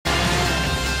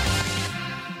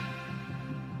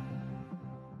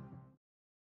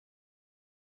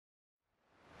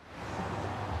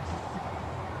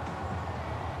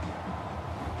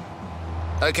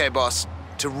Okay, boss.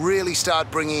 To really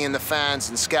start bringing in the fans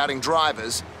and scouting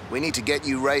drivers, we need to get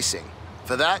you racing.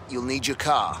 For that, you'll need your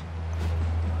car.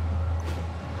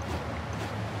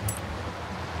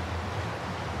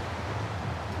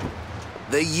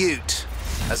 The Ute.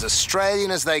 As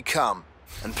Australian as they come.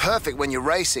 And perfect when you're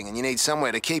racing and you need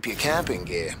somewhere to keep your camping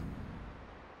gear.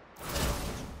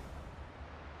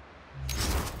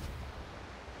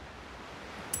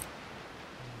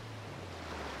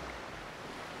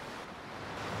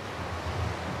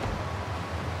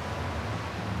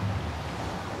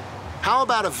 How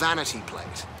about a vanity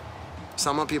plate?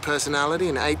 Sum up your personality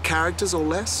in 8 characters or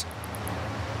less?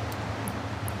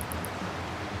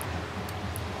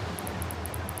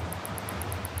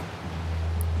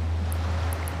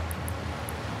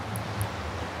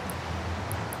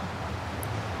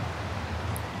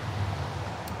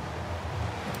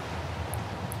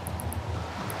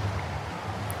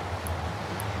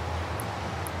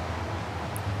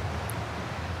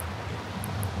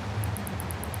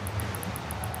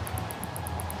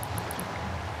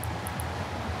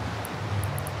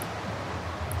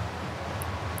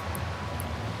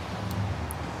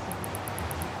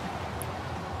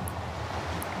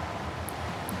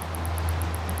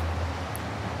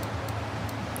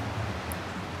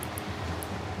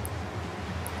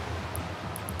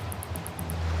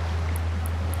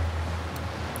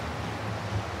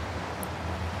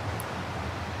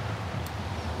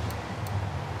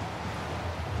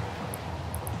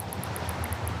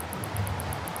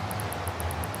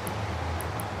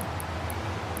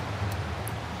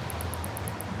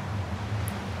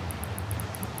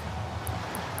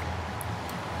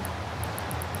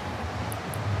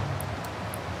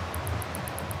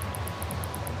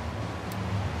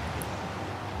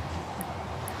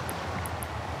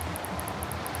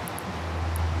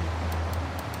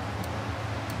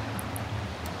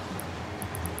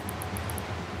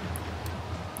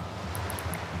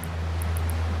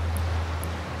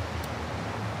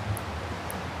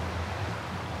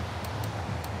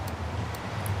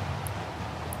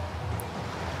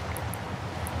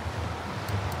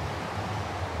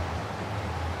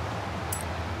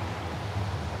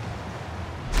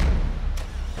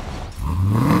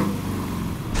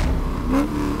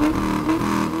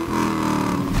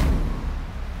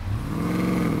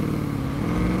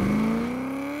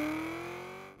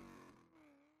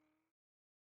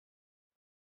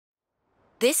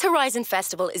 This Horizon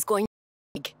Festival is going to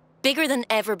be big, bigger than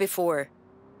ever before.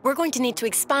 We're going to need to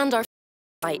expand our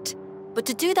site, but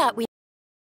to do that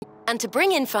and to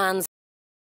bring in fans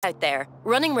out there,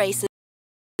 running races,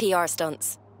 PR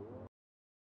stunts.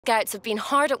 Scouts have been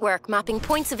hard at work mapping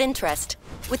points of interest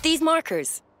with these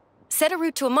markers. Set a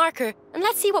route to a marker and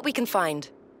let's see what we can find.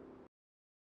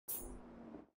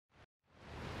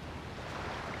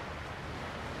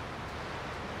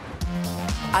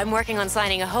 I'm working on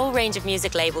signing a whole range of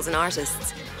music labels and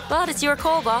artists. But it's your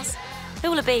call, boss.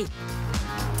 Who will it be?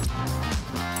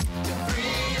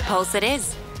 Pulse it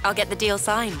is. I'll get the deal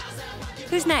signed.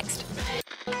 Who's next?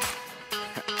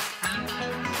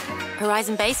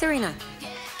 Horizon Base Arena.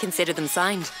 Consider them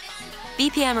signed.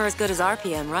 BPM are as good as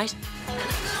RPM, right?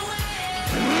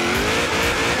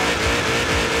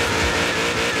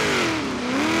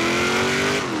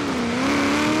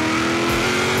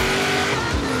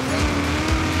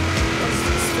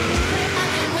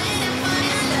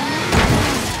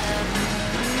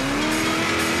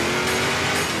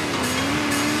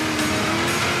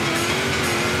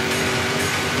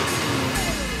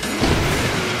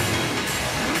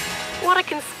 What a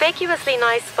conspicuously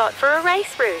nice spot for a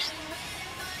race route.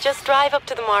 Just drive up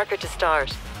to the marker to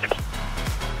start.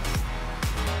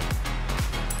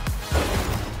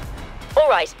 All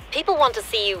right, people want to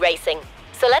see you racing.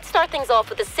 So let's start things off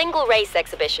with a single race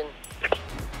exhibition.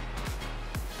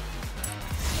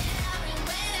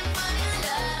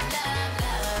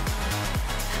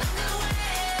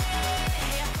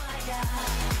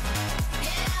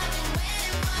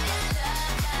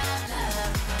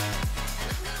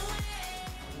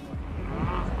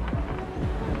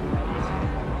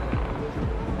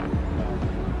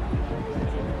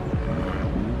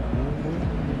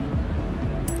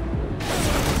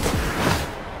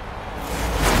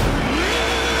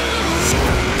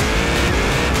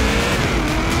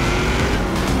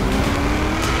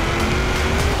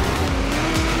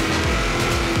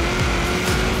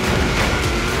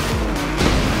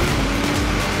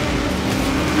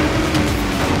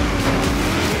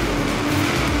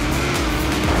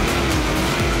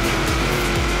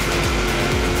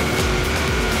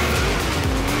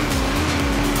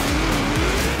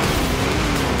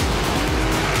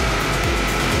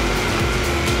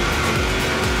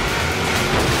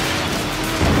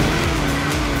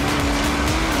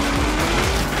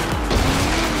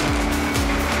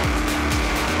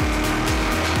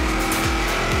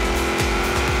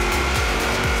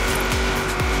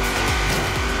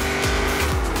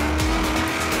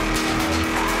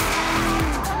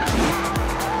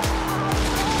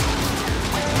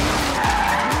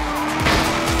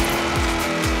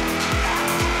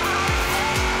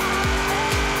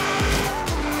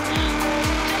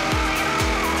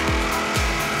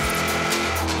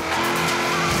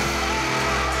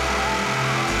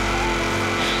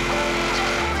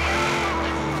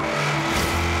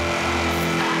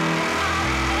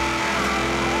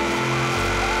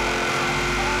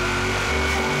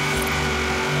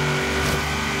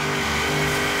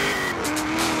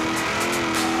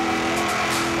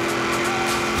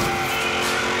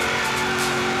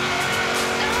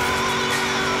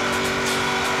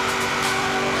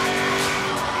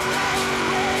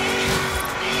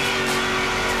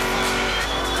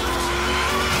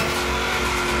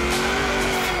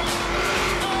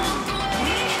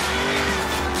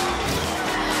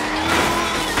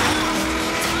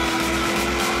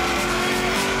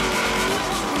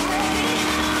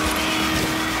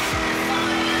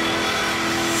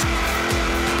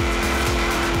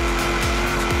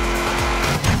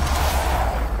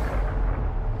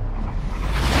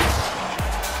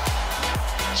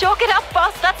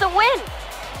 win.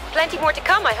 Plenty more to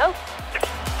come, I hope.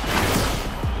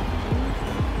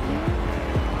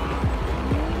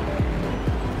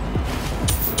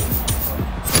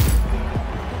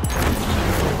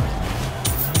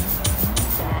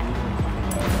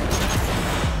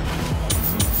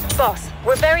 Boss,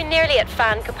 we're very nearly at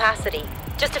fan capacity.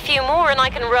 Just a few more and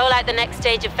I can roll out the next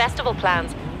stage of festival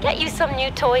plans. Get you some new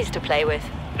toys to play with.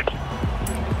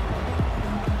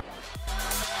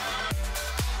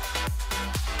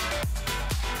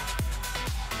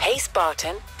 Hey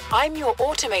Spartan, I'm your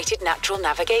automated natural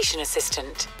navigation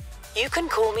assistant. You can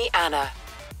call me Anna.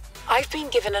 I've been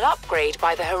given an upgrade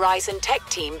by the Horizon Tech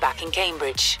team back in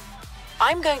Cambridge.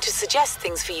 I'm going to suggest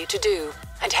things for you to do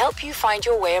and help you find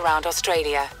your way around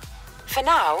Australia. For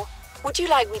now, would you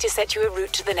like me to set you a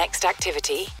route to the next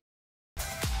activity?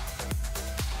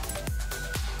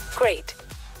 Great.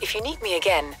 If you need me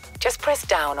again, just press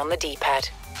down on the D-pad.